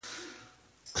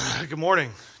Good morning,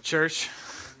 church.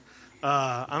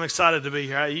 I'm excited to be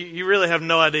here. You really have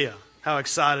no idea how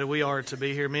excited we are to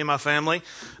be here, me and my family.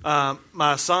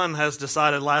 My son has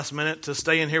decided last minute to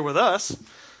stay in here with us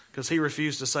because he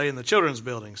refused to stay in the children's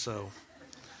building. So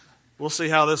we'll see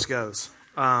how this goes.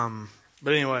 But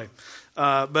anyway,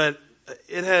 but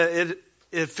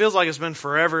it feels like it's been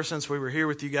forever since we were here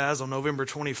with you guys on November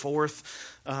 24th.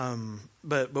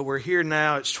 But we're here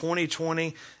now. It's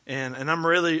 2020, and I'm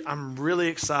really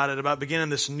excited about beginning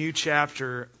this new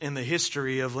chapter in the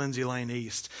history of Lindsay Lane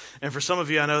East. And for some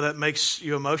of you, I know that makes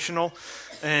you emotional,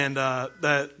 and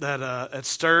that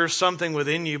stirs something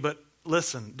within you. But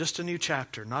listen, just a new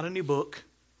chapter, not a new book.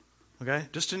 Okay,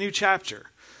 just a new chapter.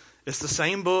 It's the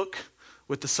same book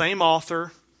with the same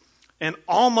author and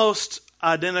almost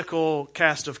identical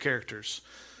cast of characters.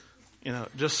 You know,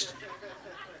 just.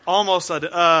 Almost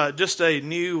just a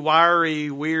new,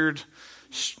 wiry, weird,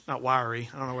 not wiry,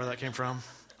 I don't know where that came from,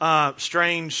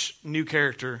 strange new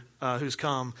character who's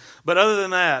come. But other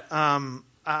than that,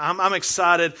 I'm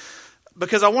excited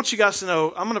because I want you guys to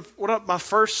know, my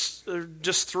first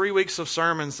just 3 weeks of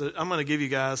sermons that I'm going to give you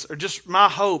guys, or just my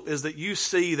hope is that you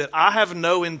see that I have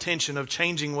no intention of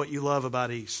changing what you love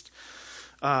about East.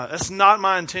 That's not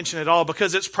my intention at all,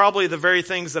 because it's probably the very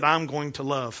things that I'm going to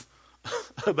love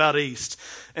about East.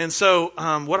 And so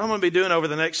what I'm going to be doing over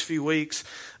the next few weeks,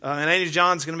 and Andy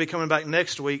John's going to be coming back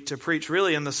next week to preach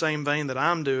really in the same vein that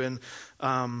I'm doing,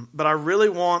 but I really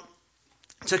want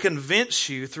to convince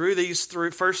you through these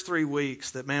first 3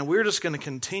 weeks that, man, we're just going to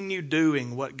continue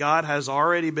doing what God has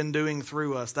already been doing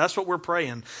through us. That's what we're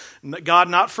praying. God,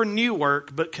 not for new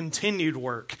work, but continued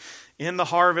work in the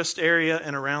Harvest area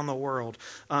and around the world.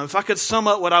 If I could sum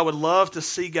up what I would love to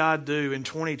see God do in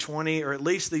 2020, or at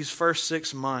least these first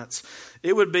 6 months,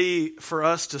 it would be for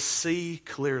us to see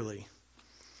clearly.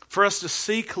 For us to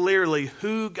see clearly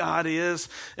who God is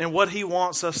and what He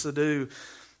wants us to do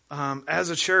as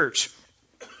a church.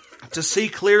 To see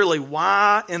clearly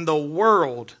why in the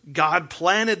world God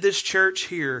planted this church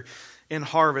here in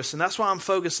Harvest. And that's why I'm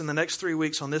focused in the next 3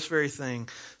 weeks on this very thing,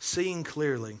 seeing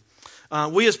clearly.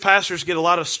 We as pastors get a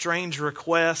lot of strange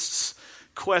requests,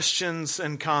 questions,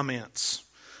 and comments.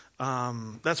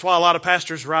 That's why a lot of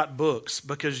pastors write books,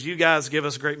 because you guys give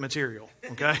us great material,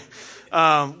 okay?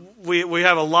 We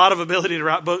have a lot of ability to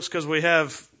write books because we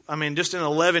have, just in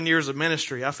 11 years of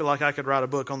ministry, I feel like I could write a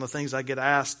book on the things I get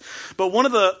asked. But one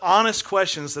of the honest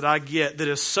questions that I get that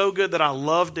is so good that I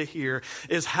love to hear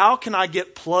is, how can I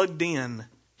get plugged in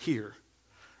here?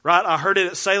 Right? I heard it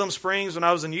at Salem Springs when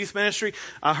I was in youth ministry.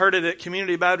 I heard it at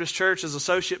Community Baptist Church as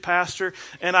associate pastor.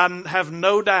 And I have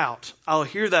no doubt I'll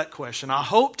hear that question. I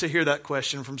hope to hear that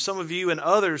question from some of you and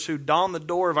others who don the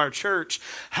door of our church.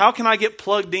 How can I get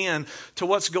plugged in to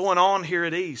what's going on here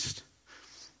at East?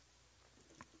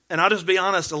 And I'll just be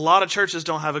honest, a lot of churches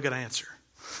don't have a good answer.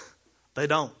 They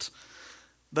don't.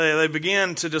 They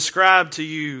begin to describe to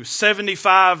you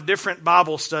 75 different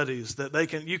Bible studies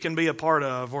that you can be a part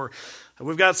of, or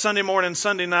we've got Sunday morning,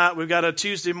 Sunday night. We've got a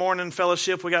Tuesday morning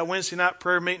fellowship. We got Wednesday night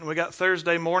prayer meeting. We got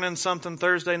Thursday morning something,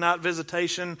 Thursday night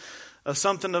visitation,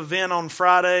 something event on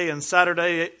Friday, and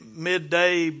Saturday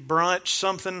midday brunch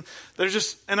something. There's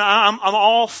just, and I'm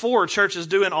all for churches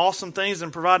doing awesome things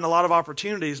and providing a lot of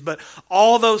opportunities, but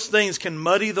all those things can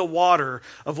muddy the water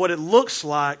of what it looks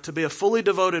like to be a fully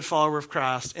devoted follower of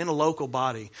Christ in a local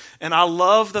body. And I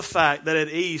love the fact that at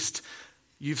East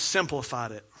you've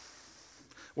simplified it.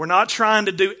 We're not trying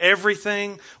to do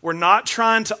everything. We're not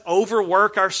trying to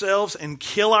overwork ourselves and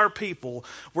kill our people.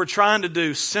 We're trying to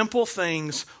do simple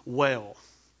things well.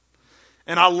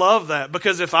 And I love that,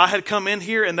 because if I had come in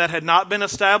here and that had not been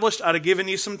established, I'd have given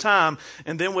you some time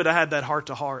and then would have had that heart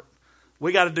to heart.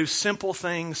 We got to do simple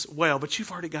things well, but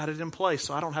you've already got it in place,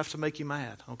 so I don't have to make you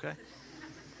mad, okay?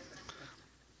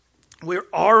 We're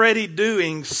already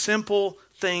doing simple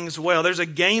things well. There's a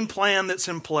game plan that's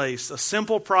in place, a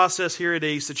simple process here at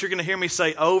East that you're going to hear me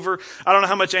say over. I don't know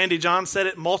how much Andy John said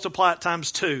it, multiply it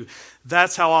times 2.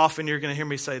 That's how often you're going to hear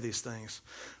me say these things.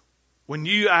 When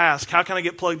you ask, how can I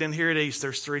get plugged in here at East,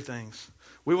 there's 3 things.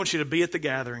 We want you to be at the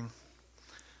gathering.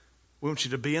 We want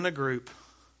you to be in a group.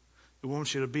 We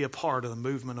want you to be a part of the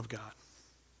movement of God.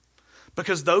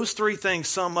 Because those 3 things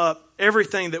sum up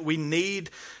everything that we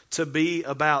need to be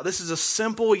about. This is a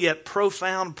simple yet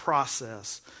profound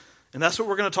process. And that's what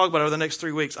we're going to talk about over the next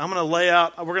 3 weeks. I'm going to lay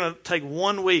out, we're going to take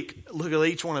 1 week, look at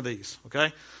each one of these,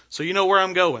 okay? So you know where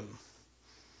I'm going.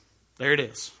 There it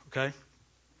is, okay?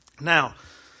 Now,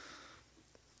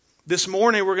 this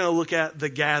morning we're going to look at the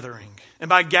gathering. And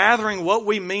by gathering, what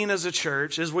we mean as a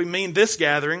church is we mean this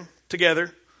gathering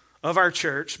together of our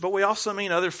church, but we also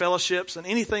mean other fellowships and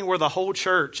anything where the whole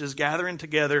church is gathering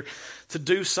together to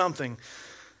do something.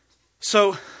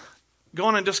 So go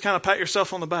on and just kind of pat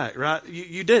yourself on the back, right?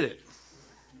 You did it.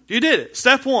 You did it.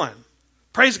 Step one.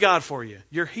 Praise God for you.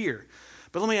 You're here.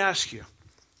 But let me ask you,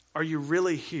 are you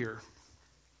really here?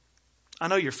 I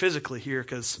know you're physically here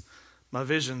because my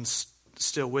vision's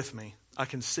still with me. I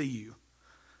can see you.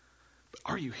 But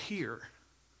are you here?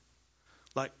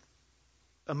 Like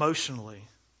emotionally,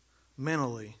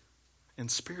 mentally,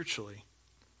 and spiritually.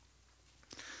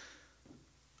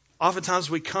 Oftentimes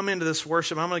we come into this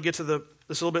worship. I'm going to get to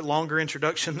this a little bit longer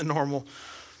introduction than normal.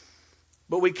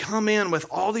 But we come in with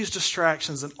all these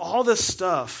distractions and all this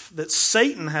stuff that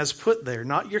Satan has put there.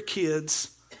 Not your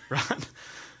kids, right?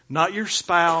 Not your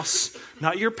spouse,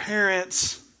 not your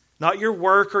parents, not your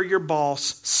work or your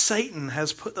boss. Satan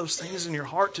has put those things in your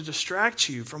heart to distract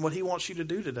you from what he wants you to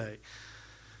do today.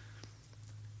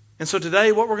 And so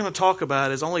today what we're going to talk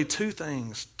about is only two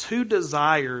things, two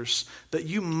desires that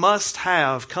you must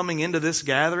have coming into this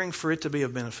gathering for it to be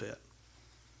of benefit.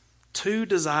 Two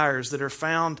desires that are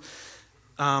found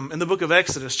in the book of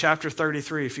Exodus, chapter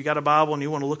 33. If you got a Bible and you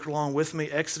want to look along with me,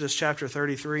 Exodus chapter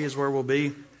 33 is where we'll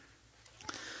be.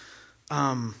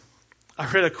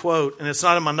 I read a quote, and it's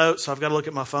not in my notes, so I've got to look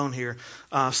at my phone here.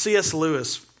 C.S.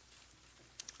 Lewis.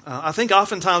 I think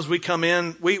oftentimes we come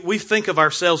in, we think of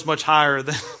ourselves much higher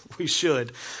than we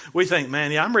should. We think,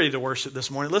 man, yeah, I'm ready to worship this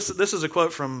morning. Listen, this is a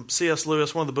quote from C.S.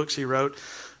 Lewis, one of the books he wrote.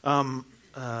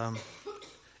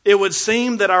 It would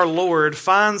seem that our Lord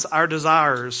finds our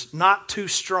desires not too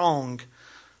strong,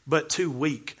 but too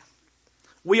weak.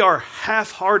 We are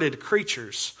half-hearted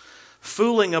creatures,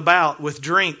 fooling about with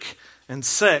drink and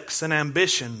sex and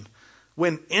ambition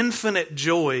when infinite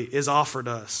joy is offered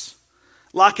us.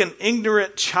 Like an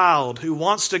ignorant child who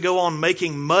wants to go on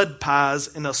making mud pies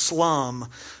in a slum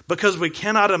because we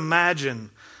cannot imagine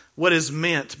what is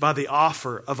meant by the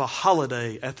offer of a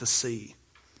holiday at the sea.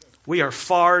 We are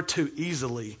far too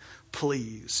easily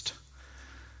pleased.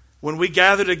 When we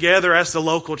gather together as the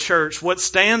local church, what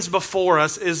stands before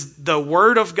us is the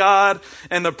Word of God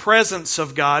and the presence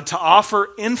of God to offer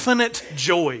infinite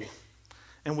joy.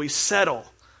 And we settle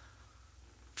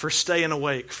for staying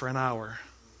awake for an hour.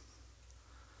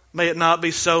 May it not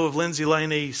be so of Lindsay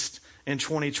Lane East in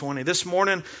 2020. This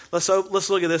morning, let's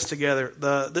look at this together.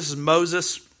 This is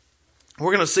Moses.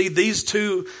 We're going to see these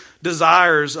two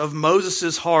desires of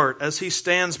Moses' heart as he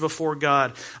stands before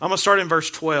God. I'm going to start in verse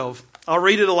 12. I'll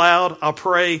read it aloud, I'll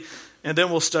pray, and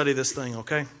then we'll study this thing,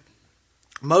 okay?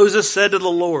 Moses said to the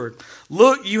Lord,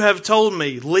 "Look, you have told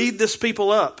me, lead this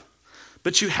people up,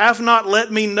 but you have not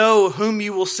let me know whom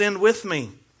you will send with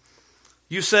me.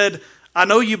 You said, I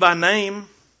know you by name,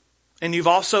 and you've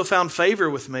also found favor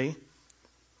with me.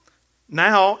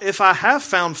 Now, if I have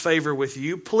found favor with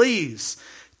you, please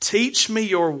teach me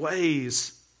your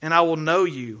ways, and I will know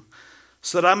you,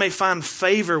 so that I may find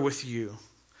favor with you.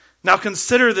 Now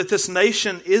consider that this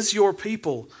nation is your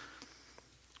people."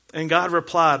 And God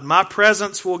replied, "My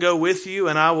presence will go with you,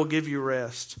 and I will give you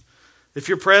rest."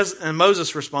 And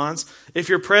Moses responds, "If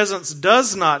your presence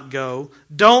does not go,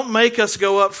 don't make us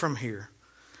go up from here.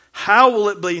 How will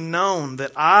it be known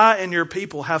that I and your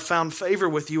people have found favor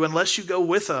with you unless you go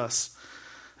with us?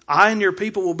 I and your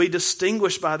people will be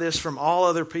distinguished by this from all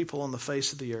other people on the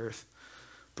face of the earth."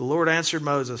 The Lord answered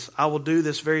Moses, "I will do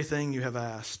this very thing you have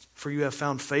asked, for you have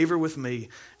found favor with me,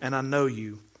 and I know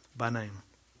you by name."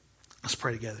 Let's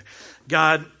pray together.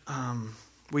 God,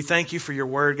 we thank you for your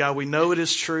word. God, we know it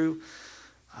is true.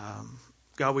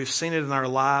 God, we've seen it in our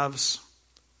lives,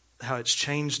 how it's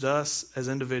changed us as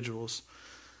individuals.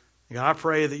 God, I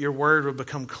pray that your word will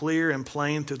become clear and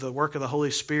plain through the work of the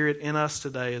Holy Spirit in us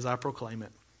today as I proclaim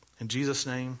it. In Jesus'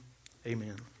 name,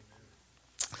 amen.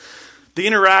 The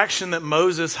interaction that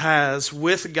Moses has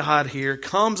with God here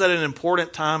comes at an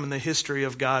important time in the history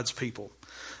of God's people.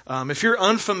 If you're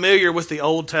unfamiliar with the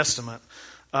Old Testament,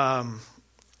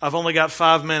 I've only got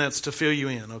 5 minutes to fill you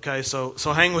in, okay? So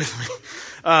hang with me.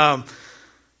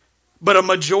 But a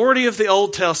majority of the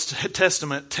Old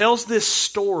Testament tells this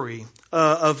story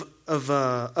of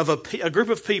a group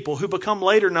of people who become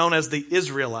later known as the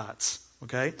Israelites,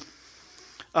 okay?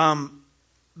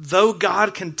 Though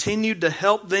God continued to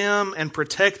help them and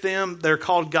protect them, they're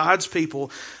called God's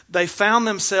people. They found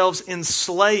themselves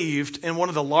enslaved in one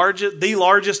of the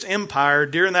largest empire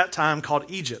during that time called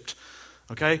Egypt.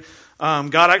 Okay,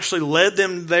 God actually led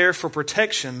them there for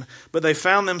protection, but they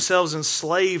found themselves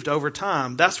enslaved over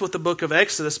time. That's what the book of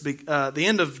Exodus, the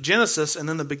end of Genesis, and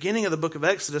then the beginning of the book of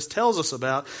Exodus tells us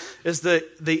about, is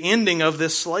the ending of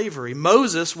this slavery.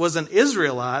 Moses was an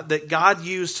Israelite that God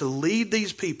used to lead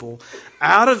these people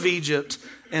out of Egypt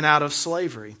and out of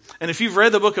slavery. And if you've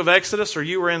read the book of Exodus or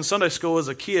you were in Sunday school as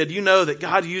a kid, you know that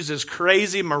God uses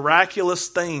crazy, miraculous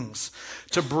things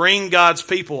to bring God's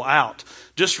people out.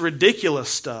 Just ridiculous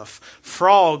stuff.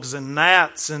 Frogs and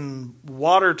gnats and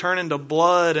water turning to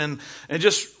blood and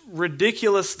just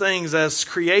ridiculous things as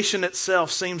creation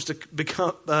itself seems to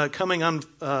become coming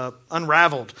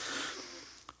unraveled.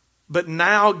 But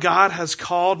now God has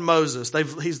called Moses.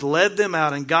 He's led them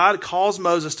out, and God calls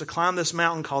Moses to climb this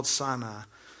mountain called Sinai.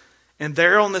 And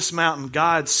there on this mountain,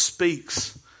 God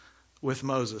speaks with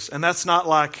Moses. And that's not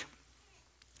like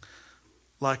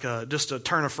just a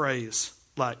turn of phrase.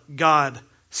 Like God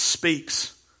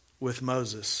speaks with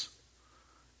Moses.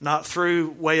 Not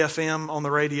through Way FM on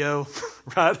the radio,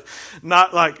 right?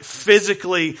 Not like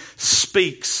physically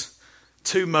speaks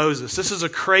to Moses. This is a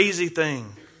crazy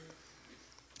thing.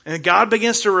 And God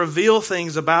begins to reveal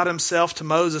things about himself to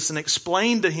Moses and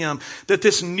explain to him that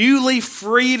this newly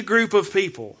freed group of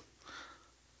people,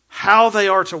 how they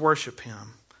are to worship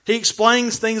him. He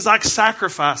explains things like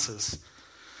sacrifices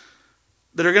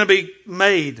that are going to be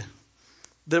made,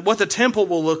 that what the temple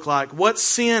will look like, what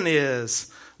sin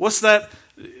is. What's that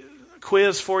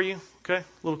quiz for you? Okay,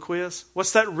 little quiz.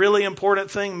 What's that really important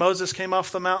thing Moses came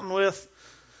off the mountain with?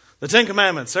 The Ten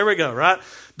Commandments. There we go, right?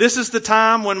 This is the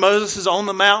time when Moses is on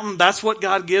the mountain. That's what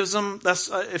God gives them.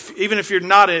 That's even if you're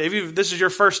not, this is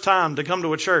your first time to come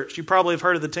to a church, you probably have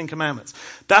heard of the Ten Commandments.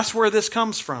 That's where this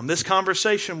comes from, this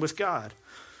conversation with God.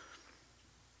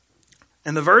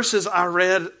 And the verses I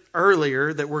read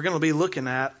earlier that we're going to be looking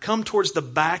at come towards the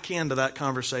back end of that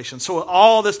conversation. So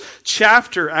all this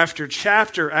chapter after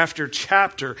chapter after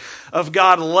chapter of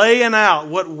God laying out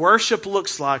what worship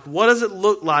looks like. What does it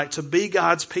look like to be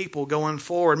God's people going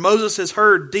forward? Moses has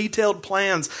heard detailed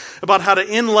plans about how to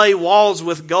inlay walls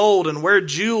with gold and where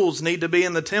jewels need to be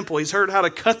in the temple. He's heard how to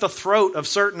cut the throat of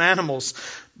certain animals.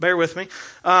 Bear with me.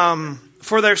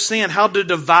 For their sin, how to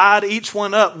divide each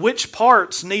one up, which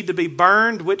parts need to be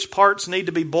burned, which parts need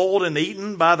to be boiled and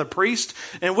eaten by the priest,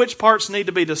 and which parts need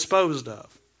to be disposed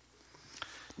of.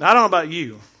 Now, I don't know about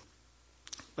you,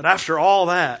 but after all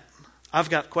that, I've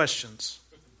got questions.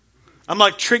 I'm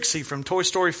like Trixie from Toy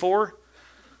Story 4.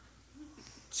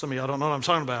 Some of y'all don't know what I'm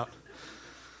talking about.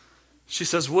 She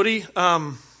says, Woody,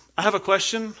 I have a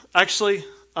question. Actually,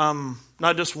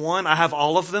 not just one, I have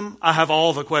all of them. I have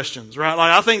all the questions, right?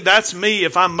 Like, I think that's me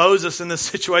if I'm Moses in this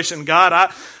situation.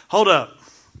 God, hold up.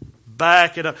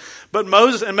 Back it up. But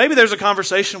Moses, and maybe there's a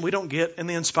conversation we don't get in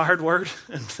the inspired word,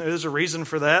 and there's a reason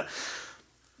for that.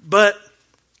 But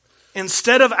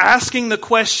instead of asking the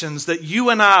questions that you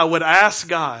and I would ask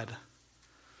God,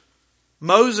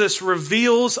 Moses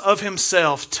reveals of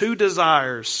himself two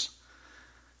desires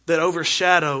that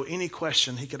overshadow any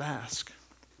question he could ask.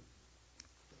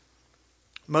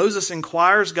 Moses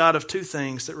inquires God of two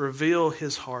things that reveal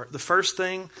his heart. The first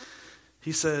thing,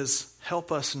 he says, help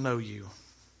us know you.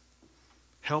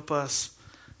 Help us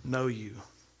know you.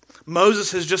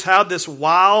 Moses has just had this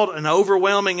wild and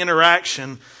overwhelming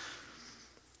interaction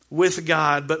with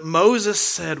God. But Moses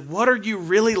said, what are you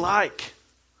really like?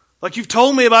 Like, you've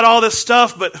told me about all this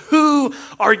stuff, but who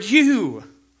are you?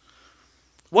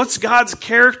 What's God's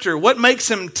character? What makes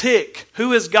him tick?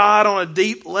 Who is God on a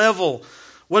deep level?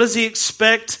 What does he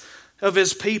expect of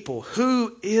his people?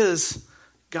 Who is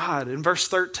God? In verse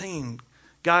 13,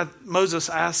 Moses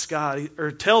asks God,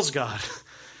 or tells God,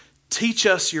 teach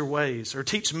us your ways, or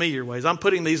teach me your ways. I'm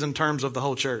putting these in terms of the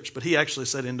whole church, but he actually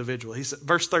said individual. He said,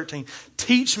 verse 13,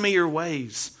 teach me your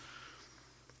ways.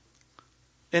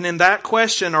 And in that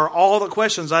question are all the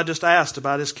questions I just asked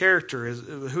about his character,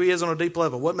 who he is on a deep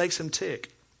level, what makes him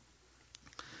tick.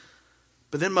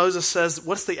 But then Moses says,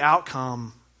 what's the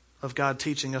outcome of God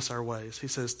teaching us our ways? He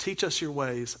says, teach us your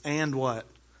ways and what?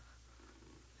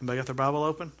 Anybody got their Bible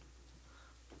open?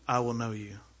 I will know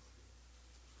you.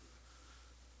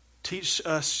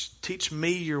 Teach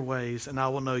me your ways and I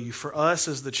will know you. For us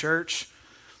as the church,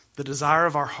 the desire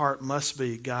of our heart must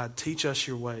be, God, teach us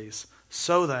your ways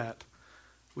so that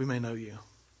we may know you.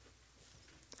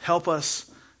 Help us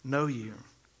know you.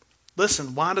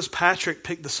 Listen, why does Patrick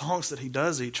pick the songs that he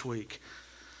does each week?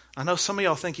 I know some of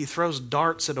y'all think he throws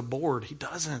darts at a board. He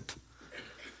doesn't.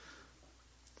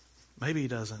 Maybe he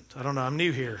doesn't. I don't know. I'm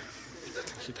new here.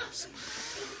 He does.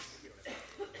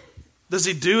 Does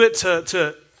he do it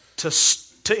to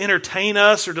entertain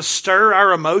us or to stir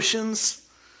our emotions?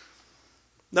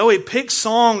 No, he picks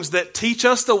songs that teach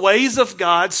us the ways of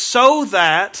God so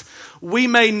that we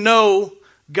may know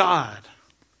God.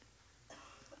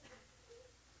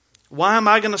 Why am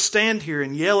I going to stand here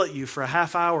and yell at you for a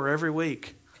half hour every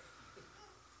week?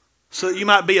 So that you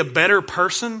might be a better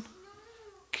person?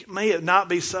 May it not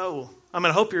be so. I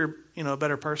mean, I hope you're, a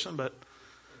better person, but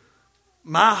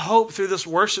my hope through this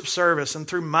worship service and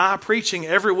through my preaching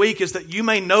every week is that you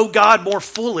may know God more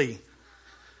fully.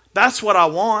 That's what I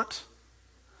want.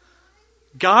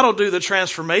 God will do the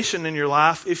transformation in your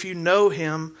life if you know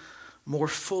Him more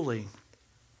fully.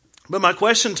 But my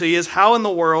question to you is, how in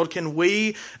the world can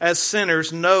we as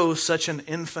sinners know such an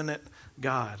infinite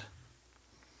God?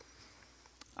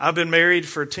 I've been married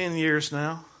for 10 years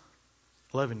now.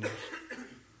 11 years.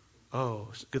 Oh,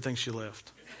 good thing she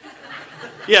left.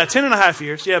 Yeah, 10 and a half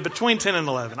years. Yeah, between 10 and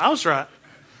 11. I was right.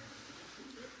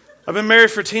 I've been married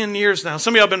for 10 years now.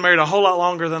 Some of y'all have been married a whole lot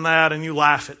longer than that, and you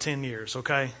laugh at 10 years,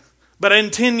 okay? But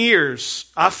in 10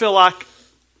 years, I feel like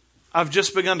I've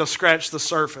just begun to scratch the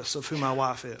surface of who my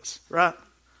wife is, right?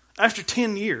 After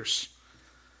 10 years,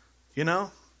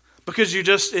 Because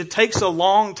it takes a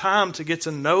long time to get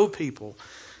to know people,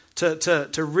 to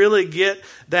really get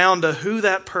down to who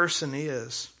that person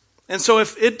is. And so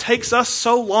if it takes us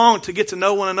so long to get to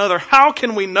know one another, how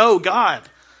can we know God?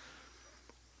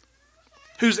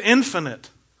 Who's infinite?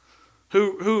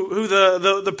 Who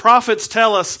the prophets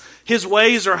tell us His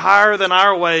ways are higher than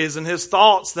our ways and His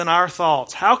thoughts than our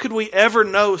thoughts. How could we ever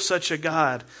know such a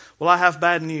God? Well, I have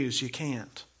bad news. You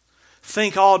can't.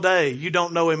 Think all day. You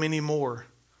don't know Him anymore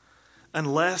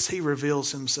unless He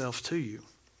reveals Himself to you.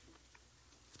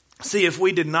 See, if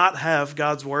we did not have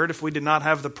God's Word, if we did not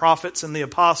have the prophets and the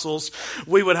apostles,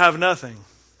 we would have nothing.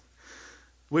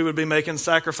 We would be making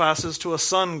sacrifices to a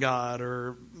sun god,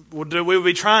 or we would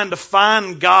be trying to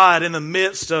find God in the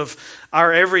midst of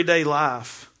our everyday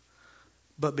life.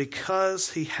 But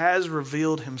because He has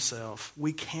revealed Himself,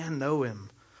 we can know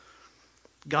Him.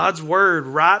 God's Word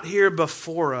right here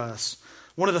before us,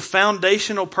 one of the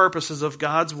foundational purposes of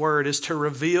God's Word is to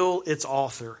reveal its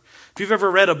author. If you've ever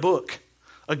read a book,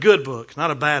 a good book,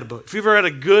 not a bad book. If you've ever read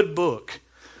a good book,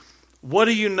 what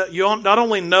do you know? You not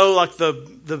only know like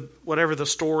the whatever the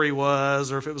story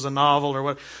was, or if it was a novel or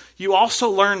what, you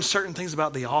also learn certain things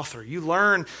about the author. You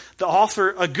learn the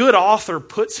author, a good author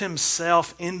puts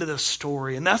himself into the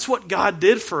story. And that's what God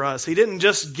did for us. He didn't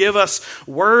just give us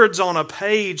words on a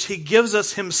page. He gives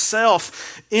us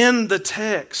Himself in the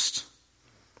text.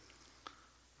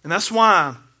 And that's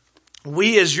why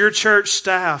we as your church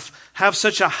staff have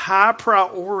such a high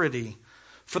priority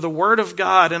for the Word of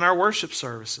God in our worship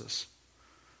services.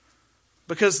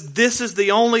 Because this is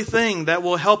the only thing that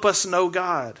will help us know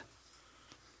God.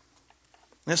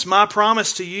 And it's my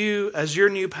promise to you as your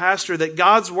new pastor that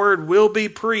God's Word will be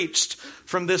preached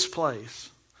from this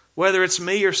place. Whether it's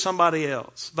me or somebody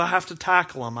else. If I have to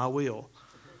tackle them, I will.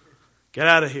 Get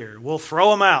out of here. We'll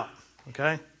throw them out.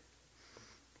 Okay?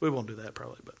 We won't do that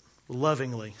probably, but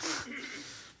lovingly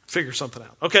figure something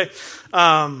out. Okay?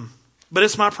 But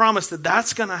it's my promise that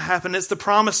that's going to happen. It's the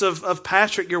promise of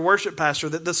Patrick, your worship pastor,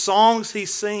 that the songs he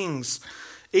sings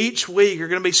each week are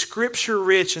going to be scripture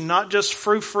rich and not just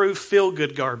frou-frou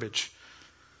feel-good garbage.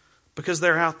 Because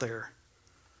they're out there.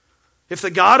 If the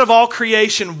God of all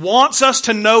creation wants us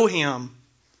to know Him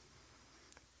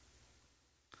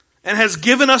and has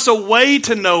given us a way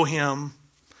to know Him,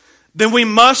 then we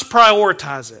must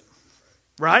prioritize it.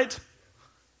 Right?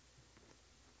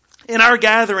 In our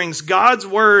gatherings, God's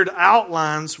Word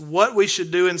outlines what we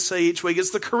should do and say each week. It's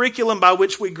the curriculum by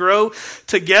which we grow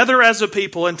together as a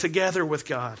people and together with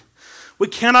God. We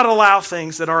cannot allow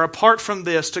things that are apart from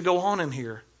this to go on in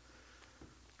here.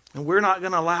 And we're not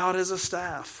going to allow it as a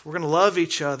staff. We're going to love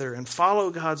each other and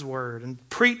follow God's Word and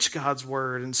preach God's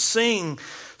Word and sing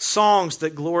songs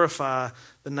that glorify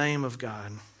the name of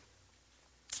God.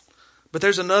 But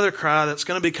there's another cry that's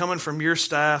going to be coming from your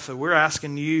staff, and we're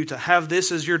asking you to have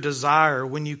this as your desire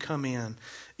when you come in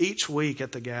each week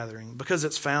at the gathering, because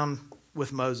it's found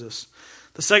with Moses.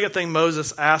 The second thing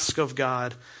Moses asks of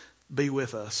God, be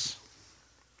with us.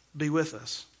 Be with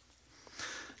us.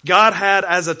 God had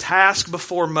as a task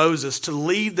before Moses to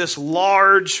lead this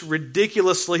large,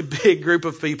 ridiculously big group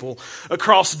of people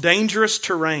across dangerous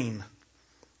terrain.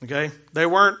 Okay? They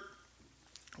weren't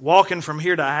walking from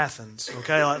here to Athens.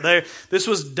 Okay? This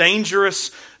was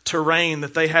dangerous terrain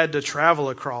that they had to travel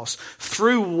across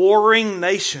through warring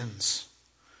nations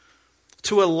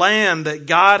to a land that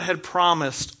God had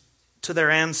promised to their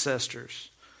ancestors.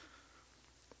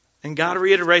 And God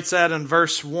reiterates that in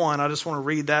verse 1. I just want to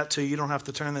read that to you. You don't have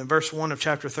to turn there. Verse 1 of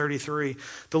chapter 33.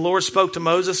 The Lord spoke to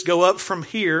Moses, go up from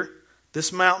here,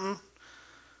 this mountain,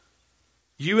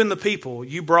 you and the people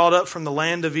you brought up from the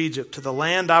land of Egypt to the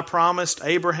land I promised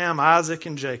Abraham, Isaac,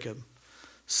 and Jacob,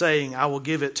 saying, I will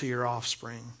give it to your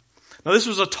offspring. Now this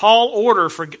was a tall order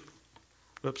for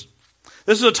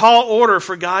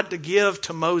God to give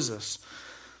to Moses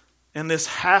and this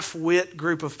half-wit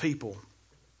group of people.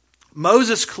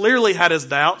 Moses clearly had his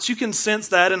doubts. You can sense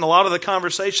that in a lot of the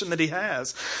conversation that he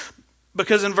has.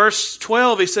 Because in verse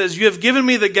 12 he says, you have given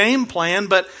me the game plan,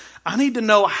 but I need to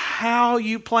know how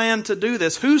you plan to do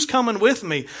this. Who's coming with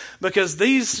me? Because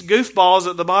these goofballs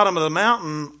at the bottom of the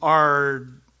mountain are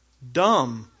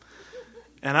dumb.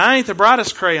 And I ain't the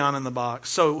brightest crayon in the box.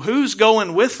 So who's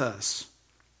going with us?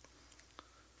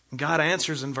 God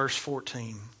answers in verse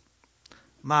 14.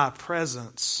 My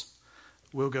presence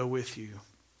will go with you.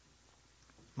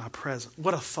 My presence.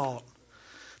 What a thought.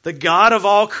 The God of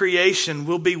all creation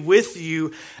will be with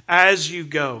you as you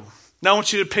go. Now I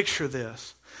want you to picture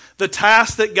this. The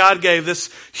task that God gave, this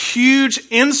huge,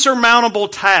 insurmountable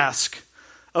task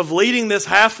of leading this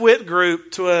half-wit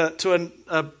group to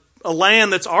a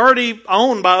land that's already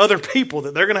owned by other people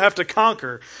that they're going to have to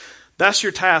conquer. That's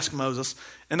your task, Moses.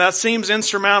 And that seems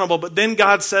insurmountable, but then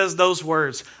God says those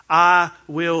words, I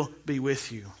will be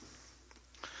with you.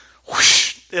 Whoosh.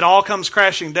 It all comes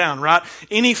crashing down, right?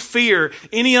 Any fear,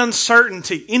 any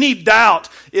uncertainty, any doubt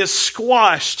is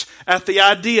squashed at the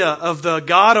idea of the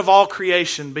God of all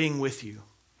creation being with you.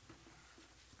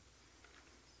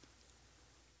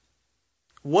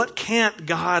 What can't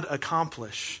God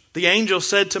accomplish? The angel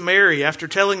said to Mary after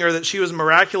telling her that she was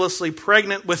miraculously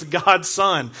pregnant with God's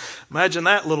son. Imagine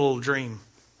that little dream.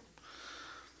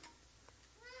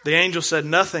 The angel said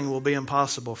nothing will be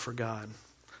impossible for God.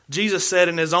 Jesus said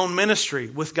in his own ministry,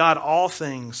 with God all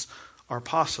things are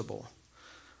possible.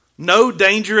 No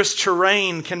dangerous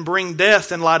terrain can bring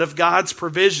death in light of God's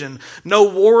provision. No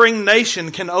warring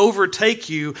nation can overtake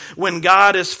you when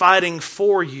God is fighting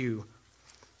for you.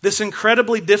 This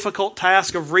incredibly difficult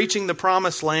task of reaching the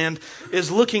promised land is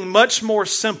looking much more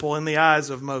simple in the eyes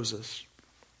of Moses.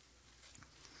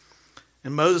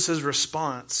 And Moses'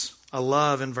 response, I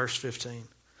love in verse 15.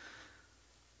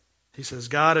 He says,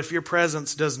 God, if your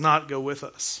presence does not go with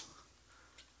us,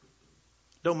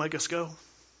 don't make us go.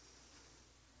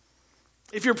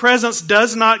 If your presence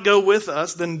does not go with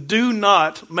us, then do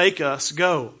not make us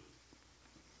go.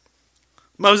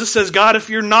 Moses says, God, if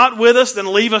you're not with us,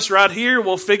 then leave us right here.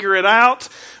 We'll figure it out.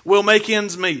 We'll make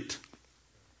ends meet.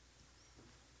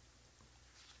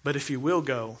 But if you will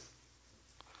go,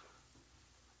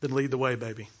 then lead the way,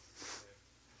 baby.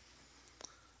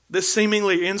 This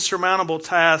seemingly insurmountable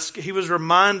task, he was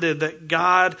reminded that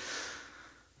God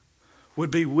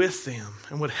would be with them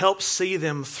and would help see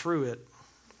them through it.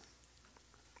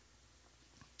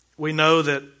 We know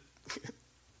that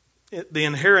the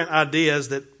inherent idea is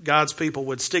that God's people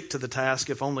would stick to the task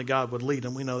if only God would lead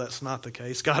them. We know that's not the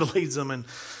case. God leads them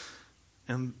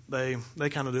and they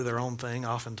kind of do their own thing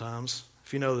oftentimes,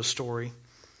 if you know the story.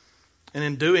 And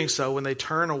in doing so, when they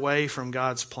turn away from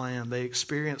God's plan, they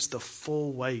experience the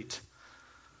full weight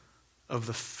of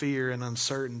the fear and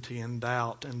uncertainty and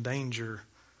doubt and danger.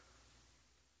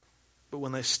 But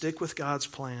when they stick with God's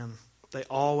plan, they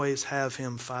always have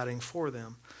Him fighting for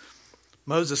them.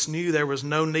 Moses knew there was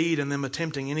no need in them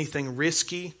attempting anything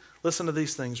risky. Listen to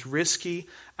these things. Risky,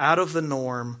 out of the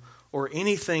norm, or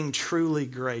anything truly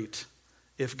great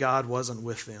if God wasn't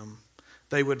with them.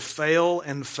 They would fail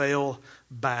and fail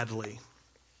badly.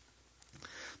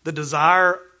 The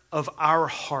desire of our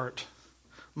heart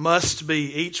must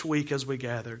be each week as we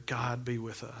gather, God be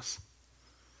with us.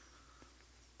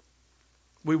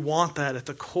 We want that at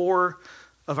the core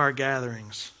of our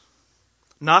gatherings.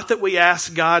 Not that we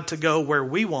ask God to go where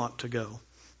we want to go.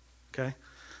 Okay?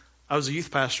 I was a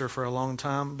youth pastor for a long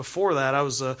time. Before that, I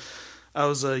was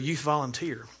a youth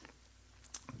volunteer.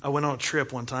 I went on a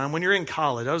trip one time. When you're in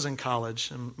college, I was in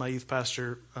college, and my youth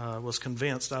pastor was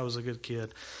convinced I was a good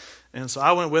kid. And so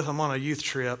I went with him on a youth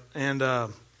trip. And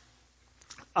I'll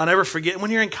never forget,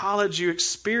 when you're in college, you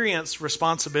experience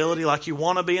responsibility like you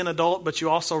want to be an adult, but you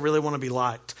also really want to be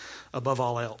liked above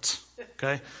all else.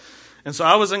 Okay? And so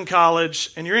I was in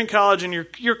college, and you're in college, and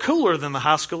you're cooler than the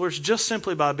high schoolers just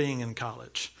simply by being in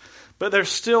college. But there's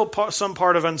still some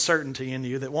part of uncertainty in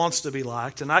you that wants to be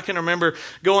liked. And I can remember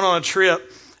going on a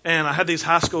trip, and I had these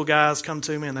high school guys come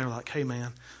to me, and they were like, hey,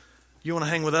 man, you want to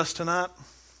hang with us tonight?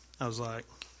 I was like,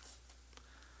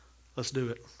 let's do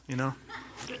it, you know?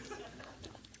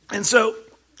 And so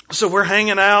we're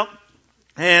hanging out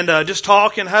and just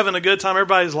talking, having a good time.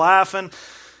 Everybody's laughing.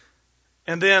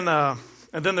 And then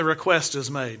the request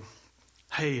is made.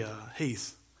 Hey,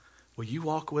 Heath, will you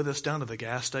walk with us down to the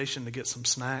gas station to get some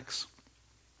snacks?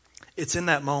 It's in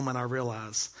that moment I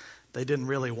realize they didn't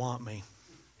really want me.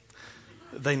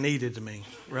 They needed me,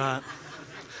 right?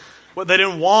 What they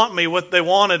didn't want me, what they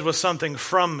wanted was something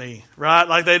from me, right?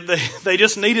 Like they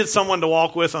just needed someone to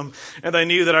walk with them, and they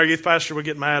knew that our youth pastor would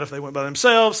get mad if they went by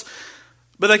themselves,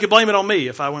 but they could blame it on me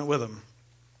if I went with them.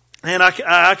 And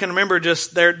I can remember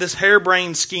just this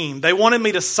harebrained scheme. They wanted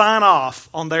me to sign off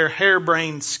on their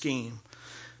harebrained scheme.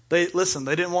 They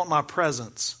didn't want my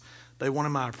presence. They wanted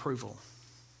my approval.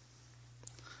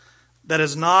 That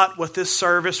is not what this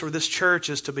service or this church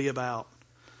is to be about.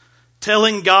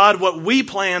 Telling God what we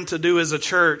plan to do as a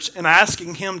church and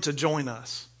asking Him to join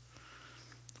us.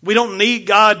 We don't need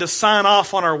God to sign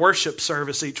off on our worship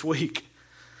service each week.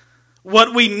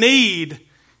 What we need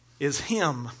is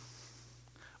Him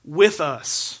with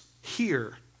us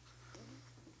here.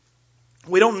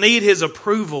 We don't need His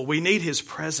approval. We need His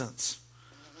presence.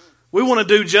 We want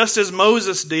to do just as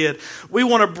Moses did. We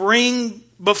want to bring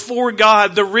before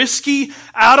God the risky,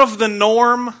 out of the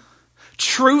norm,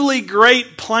 truly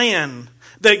great plan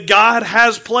that God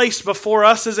has placed before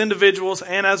us as individuals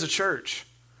and as a church.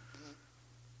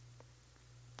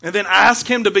 And then ask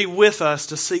Him to be with us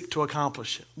to seek to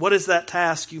accomplish it. What is that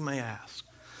task, you may ask?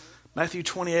 Matthew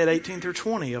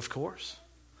 28:18-20, of course.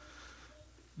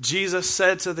 Jesus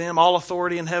said to them, all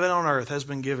authority in heaven and on earth has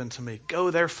been given to me. Go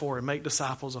therefore and make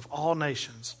disciples of all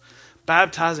nations,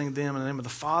 baptizing them in the name of the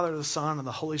Father, the Son, and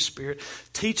the Holy Spirit,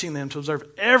 teaching them to observe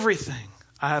everything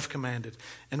I have commanded.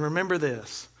 And remember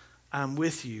this, I am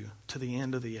with you to the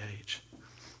end of the age.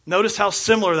 Notice how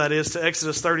similar that is to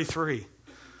Exodus 33.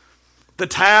 The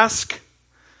task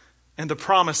and the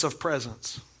promise of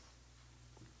presence.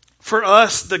 For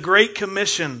us, the Great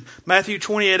Commission, Matthew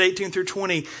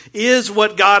 28:18-20, is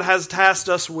what God has tasked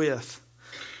us with.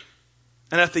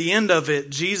 And at the end of it,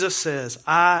 Jesus says,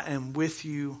 I am with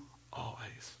you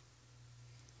always.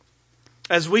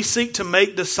 As we seek to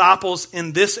make disciples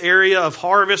in this area of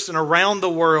Harvest and around the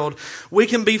world, we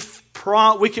can be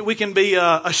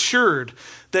assured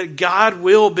that God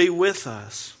will be with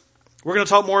us. We're going to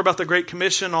talk more about the Great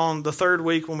Commission on the third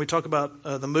week when we talk about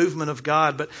the movement of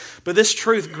God. But this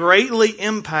truth greatly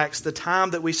impacts the time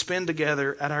that we spend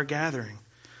together at our gathering.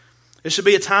 It should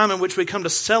be a time in which we come to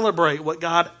celebrate what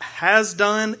God has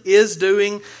done, is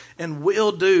doing, and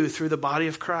will do through the body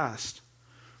of Christ.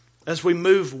 As we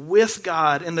move with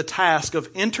God in the task of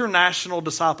international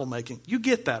disciple making. You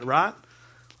get that, right?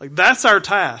 Like that's our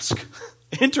task.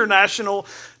 International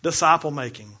disciple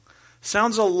making.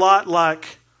 Sounds a lot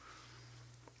like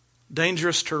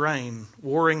dangerous terrain,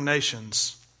 warring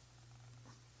nations.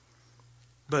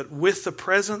 But with the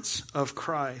presence of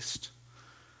Christ,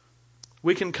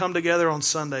 we can come together on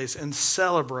Sundays and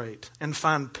celebrate and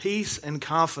find peace and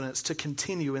confidence to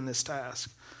continue in this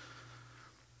task.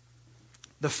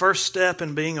 The first step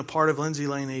in being a part of Lindsay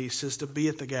Lane East is to be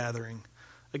at the gathering.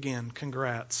 Again,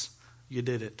 congrats, you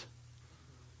did it.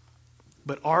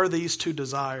 But are these two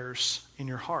desires in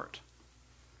your heart?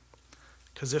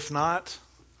 Because if not,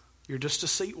 you're just a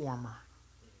seat warmer.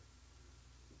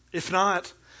 If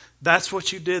not, that's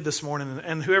what you did this morning.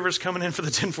 And whoever's coming in for the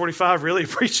 1045 really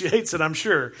appreciates it, I'm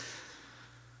sure.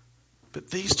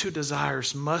 But these two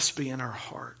desires must be in our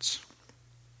hearts.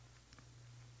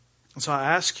 And so I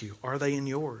ask you, are they in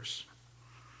yours?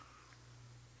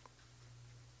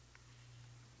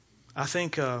 I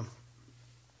think the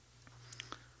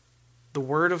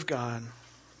Word of God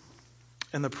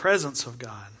and the presence of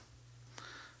God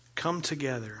come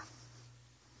together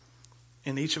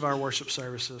in each of our worship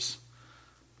services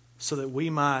so that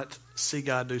we might see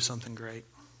God do something great.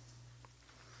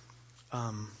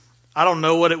 I don't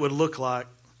know what it would look like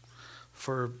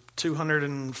for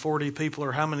 240 people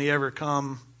or how many ever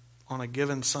come on a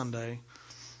given Sunday.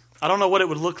 I don't know what it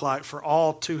would look like for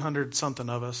all 200 something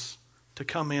of us to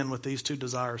come in with these two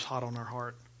desires hot on our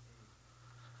heart.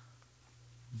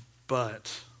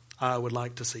 But I would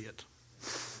like to see it.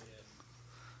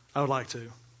 I would like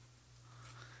to.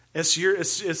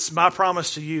 It's my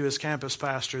promise to you as campus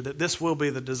pastor that this will be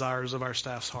the desires of our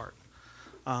staff's heart.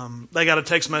 They got a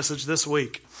text message this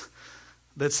week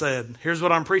that said, here's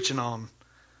what I'm preaching on,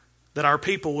 that our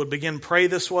people would begin pray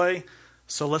this way,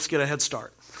 so let's get a head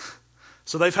start.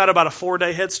 So they've had about a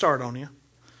 4-day head start on you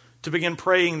to begin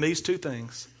praying these two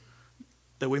things,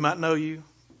 that we might know you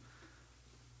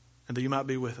and that you might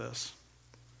be with us.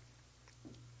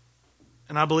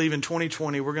 And I believe in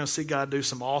 2020, we're going to see God do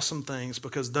some awesome things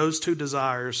because those two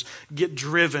desires get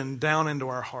driven down into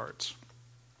our hearts.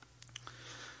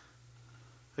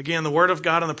 Again, the Word of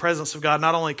God and the presence of God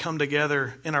not only come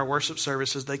together in our worship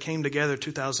services, they came together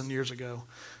 2,000 years ago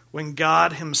when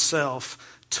God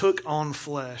Himself took on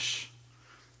flesh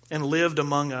and lived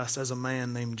among us as a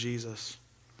man named Jesus.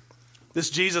 This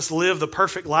Jesus lived the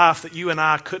perfect life that you and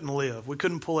I couldn't live. We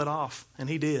couldn't pull it off, and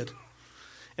He did.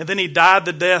 And then He died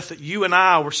the death that you and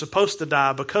I were supposed to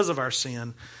die because of our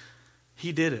sin.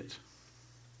 He did it.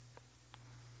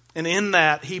 And in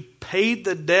that, He paid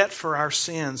the debt for our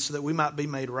sins so that we might be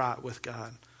made right with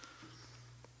God.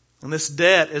 And this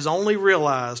debt is only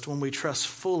realized when we trust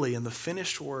fully in the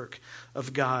finished work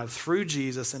of God through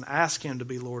Jesus and ask Him to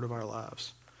be Lord of our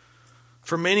lives.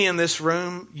 For many in this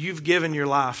room, you've given your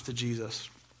life to Jesus,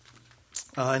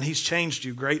 and He's changed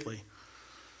you greatly.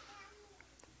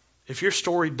 If your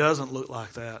story doesn't look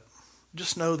like that,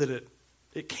 just know that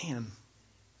it can.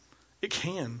 It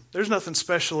can. There's nothing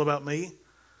special about me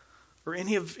or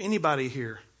anybody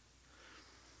here.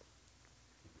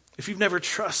 If you've never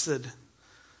trusted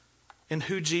in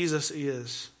who Jesus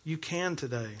is, you can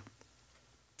today.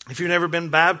 If you've never been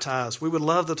baptized, we would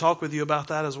love to talk with you about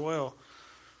that as well.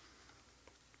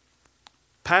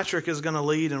 Patrick is going to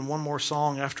lead in one more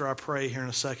song after I pray here in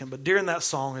a second. But during that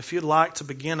song, if you'd like to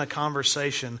begin a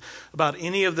conversation about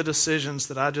any of the decisions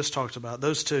that I just talked about,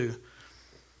 those two,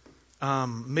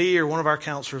 me or one of our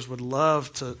counselors would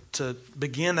love to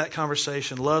begin that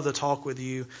conversation, love to talk with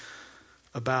you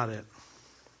about it.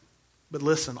 But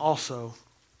listen, also,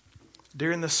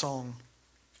 during this song,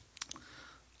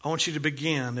 I want you to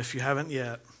begin, if you haven't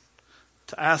yet,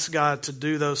 to ask God to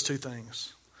do those two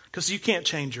things. Because you can't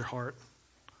change your heart.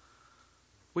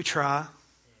 We try.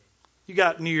 You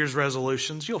got New Year's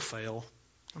resolutions. You'll fail.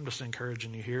 I'm just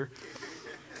encouraging you here.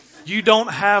 You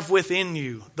don't have within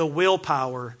you the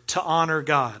willpower to honor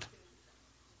God.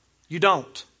 You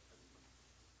don't.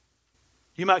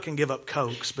 You might can give up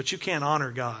Cokes, but you can't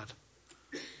honor God.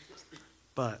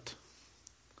 But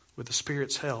with the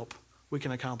Spirit's help, we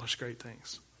can accomplish great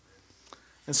things.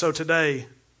 And so today,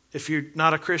 if you're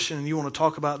not a Christian and you want to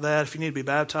talk about that, if you need to be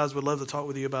baptized, we'd love to talk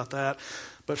with you about that.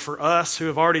 But for us who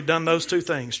have already done those two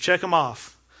things, check them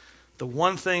off. The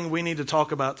one thing we need to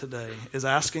talk about today is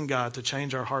asking God to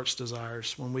change our heart's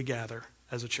desires when we gather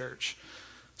as a church,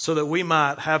 so that we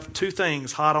might have two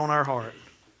things hot on our heart.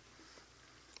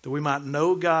 That we might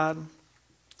know God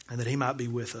and that He might be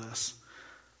with us.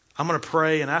 I'm going to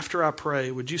pray, and after I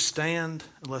pray, would you stand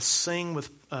and let's sing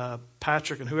with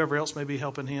Patrick and whoever else may be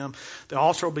helping him. The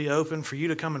altar will be open for you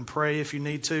to come and pray if you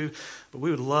need to, but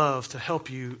we would love to help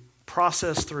you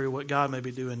process through what God may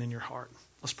be doing in your heart.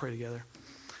 Let's pray together.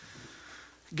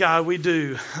 God, we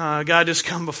do. God, just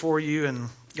come before you, and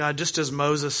God, just as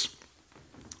Moses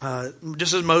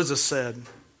said,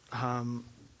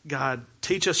 God,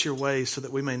 teach us your ways so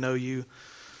that we may know you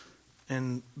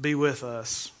and be with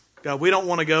us. God, we don't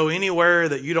want to go anywhere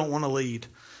that you don't want to lead.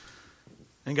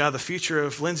 And God, the future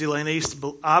of Lindsay Lane East,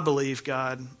 I believe,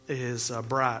 God, is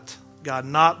bright. God,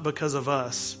 not because of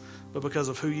us, but because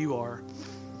of who you are.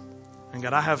 And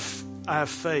God, I have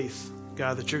faith,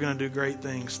 God, that you're going to do great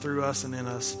things through us and in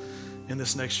us in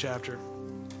this next chapter.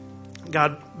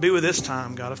 God, be with this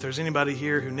time, God. If there's anybody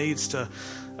here who needs to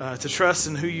trust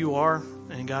in who you are,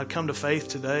 and God, come to faith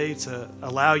today to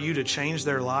allow you to change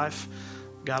their life,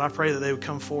 God, I pray that they would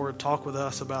come forward, talk with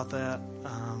us about that,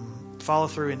 follow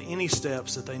through in any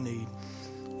steps that they need.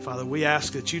 Father, we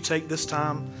ask that you take this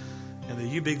time and that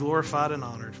you be glorified and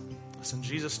honored. It's in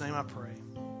Jesus' name I pray.